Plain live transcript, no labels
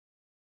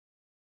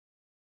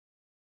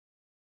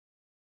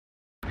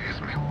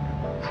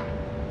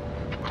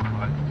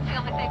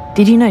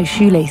Did you know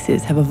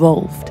shoelaces have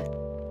evolved?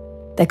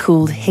 They're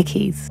called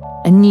Hickies,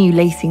 a new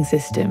lacing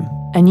system,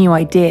 a new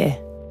idea.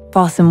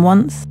 Fasten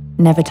once,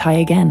 never tie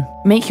again.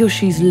 Make your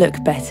shoes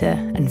look better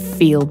and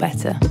feel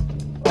better.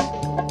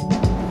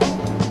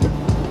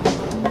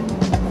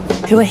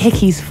 Who are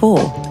Hickies for?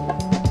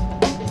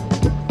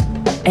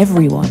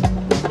 Everyone.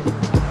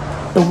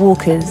 The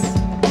walkers,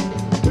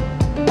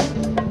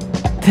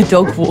 the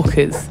dog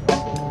walkers,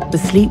 the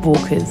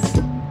sleepwalkers,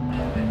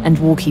 and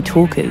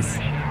walkie-talkers.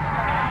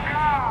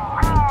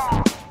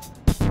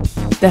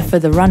 They're for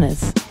the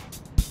runners,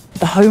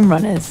 the home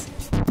runners,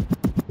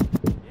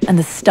 and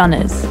the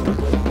stunners.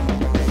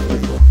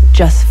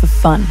 Just for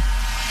fun.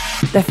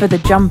 They're for the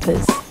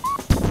jumpers,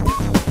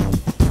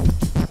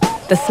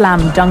 the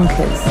slam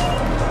dunkers,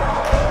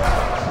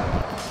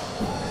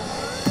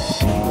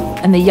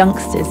 and the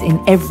youngsters in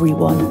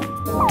everyone.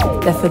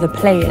 They're for the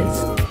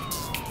players,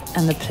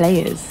 and the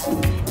players,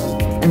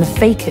 and the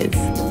fakers,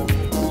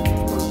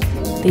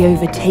 the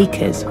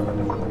overtakers,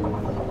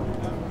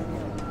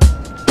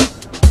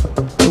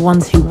 the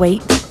ones who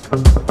wait,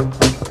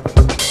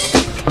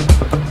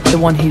 the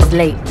one who's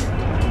late,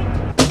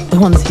 the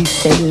ones who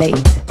stay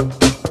late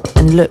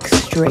and look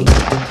straight.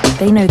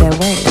 They know their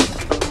way,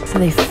 so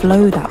they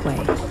flow that way.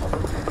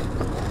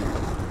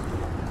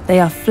 They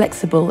are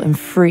flexible and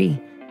free,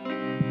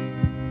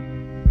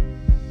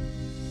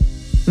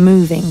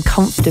 moving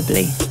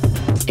comfortably,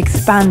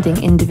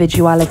 expanding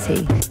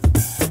individuality,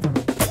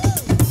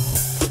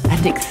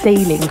 and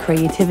exhaling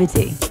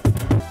creativity,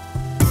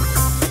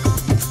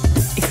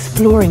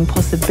 exploring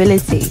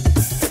possibility,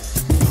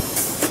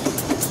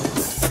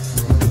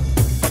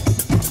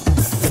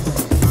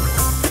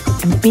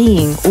 and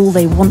being all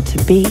they want to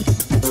be.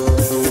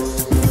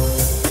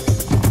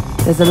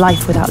 There's a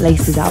life without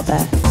laces out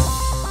there.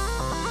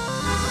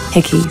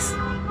 Hickies.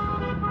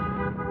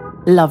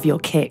 Love your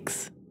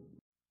kicks.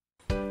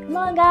 Come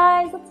on,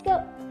 guys, let's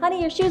go.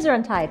 Honey, your shoes are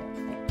untied.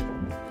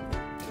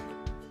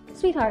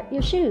 Sweetheart,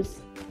 your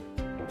shoes.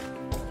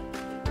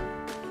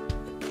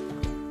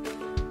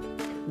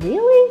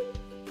 Really?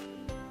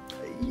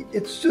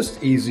 It's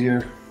just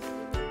easier.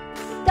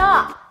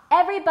 Stop!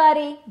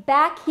 Everybody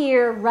back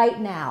here right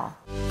now.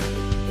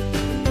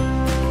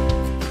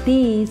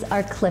 These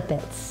are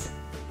ClipIts.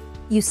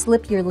 You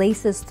slip your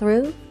laces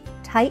through,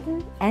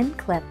 tighten, and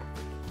clip,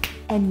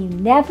 and you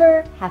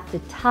never have to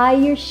tie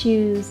your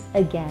shoes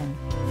again.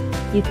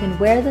 You can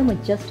wear them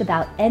with just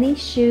about any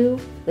shoe,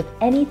 with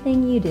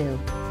anything you do.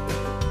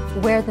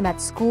 Wear them at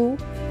school,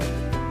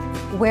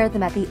 wear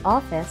them at the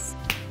office,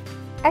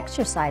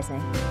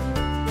 exercising,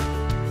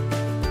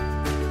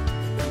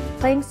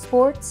 playing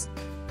sports.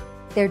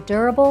 They're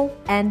durable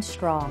and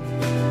strong.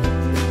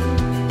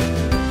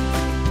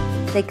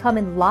 They come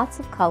in lots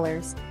of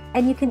colors,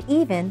 and you can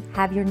even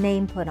have your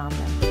name put on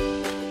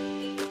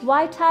them.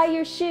 Why tie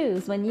your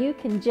shoes when you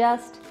can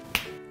just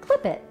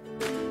clip it?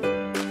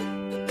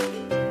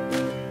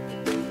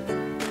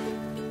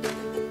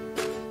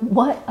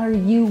 What are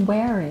you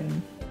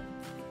wearing?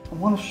 I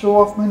want to show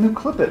off my new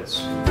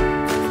ClipIts.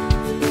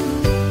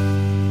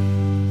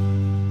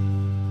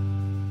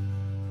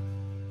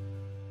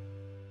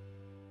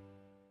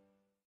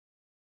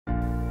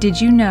 Did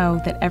you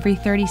know that every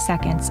 30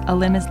 seconds a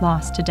limb is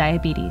lost to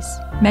diabetes?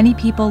 Many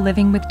people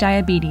living with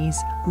diabetes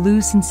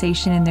lose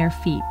sensation in their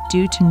feet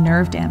due to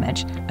nerve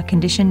damage, a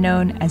condition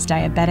known as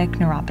diabetic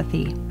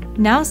neuropathy.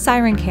 Now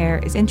Siren Care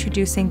is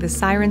introducing the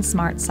Siren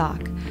Smart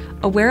Sock,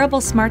 a wearable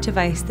smart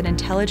device that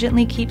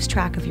intelligently keeps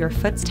track of your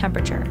foot's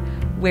temperature,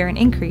 where an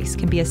increase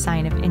can be a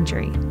sign of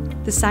injury.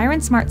 The Siren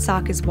Smart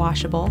Sock is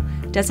washable,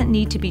 doesn't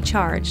need to be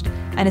charged,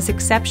 and is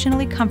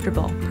exceptionally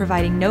comfortable,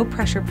 providing no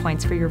pressure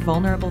points for your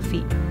vulnerable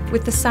feet.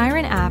 With the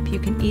Siren app, you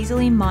can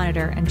easily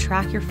monitor and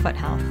track your foot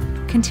health.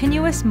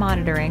 Continuous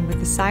monitoring with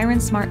the Siren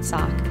Smart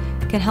Sock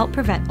can help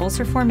prevent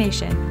ulcer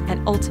formation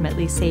and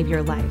ultimately save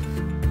your life.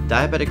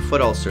 Diabetic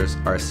foot ulcers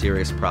are a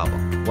serious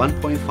problem.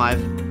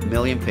 1.5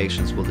 million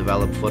patients will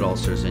develop foot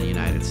ulcers in the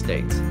United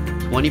States.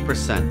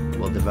 20%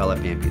 will develop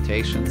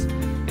amputations,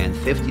 and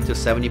 50 to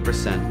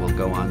 70% will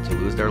go on to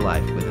lose their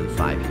life within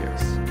 5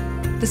 years.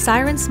 The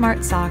Siren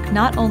Smart Sock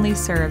not only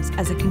serves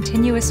as a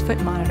continuous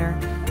foot monitor,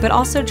 but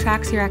also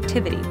tracks your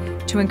activity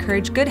to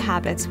encourage good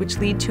habits which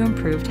lead to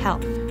improved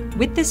health.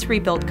 With this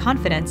rebuilt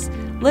confidence,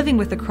 living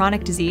with a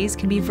chronic disease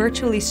can be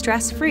virtually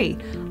stress-free,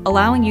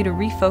 allowing you to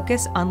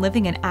refocus on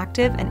living an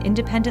active and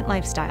independent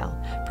lifestyle.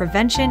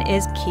 Prevention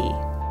is key.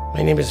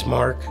 My name is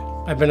Mark.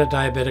 I've been a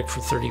diabetic for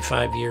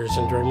 35 years,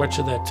 and during much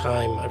of that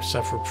time, I've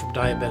suffered from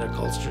diabetic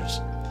ulcers.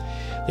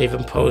 They've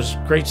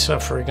imposed great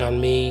suffering on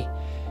me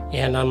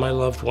and on my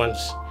loved ones.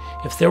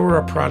 If there were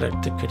a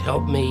product that could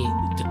help me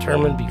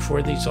determine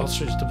before these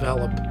ulcers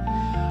develop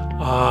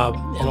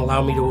and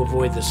allow me to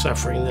avoid the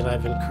suffering that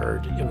I've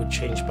incurred, it would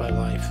change my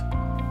life.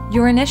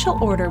 Your initial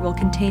order will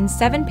contain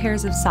 7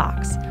 pairs of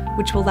socks,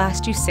 which will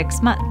last you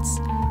 6 months.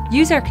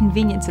 Use our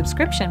convenient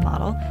subscription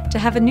model to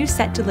have a new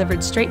set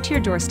delivered straight to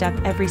your doorstep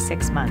every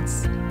 6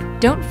 months.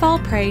 Don't fall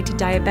prey to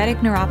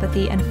diabetic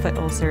neuropathy and foot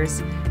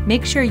ulcers.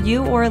 Make sure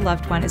you or a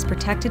loved one is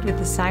protected with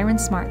the Siren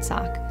Smart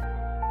Sock.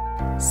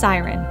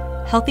 Siren,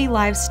 healthy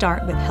lives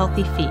start with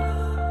healthy feet.